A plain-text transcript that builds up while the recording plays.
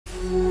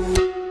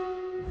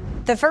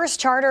The first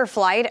charter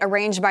flight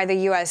arranged by the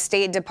U.S.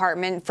 State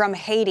Department from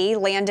Haiti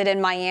landed in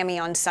Miami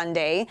on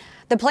Sunday.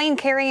 The plane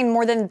carrying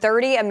more than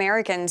 30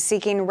 Americans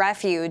seeking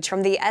refuge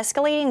from the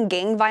escalating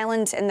gang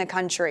violence in the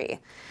country.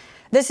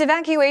 This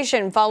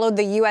evacuation followed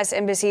the U.S.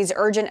 Embassy's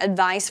urgent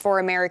advice for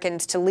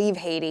Americans to leave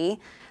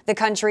Haiti. The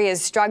country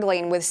is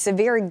struggling with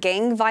severe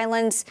gang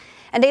violence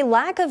and a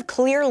lack of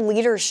clear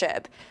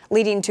leadership,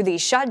 leading to the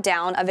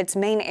shutdown of its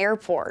main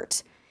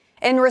airport.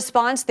 In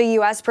response, the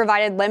U.S.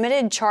 provided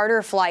limited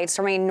charter flights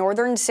from a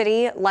northern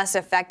city less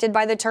affected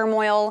by the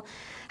turmoil.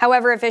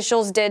 However,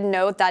 officials did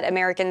note that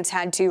Americans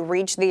had to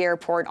reach the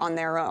airport on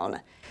their own.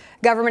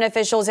 Government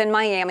officials in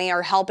Miami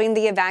are helping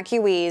the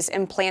evacuees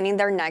in planning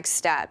their next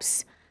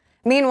steps.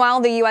 Meanwhile,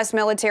 the U.S.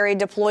 military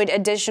deployed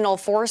additional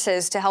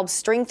forces to help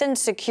strengthen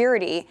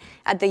security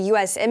at the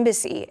U.S.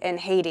 Embassy in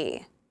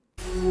Haiti.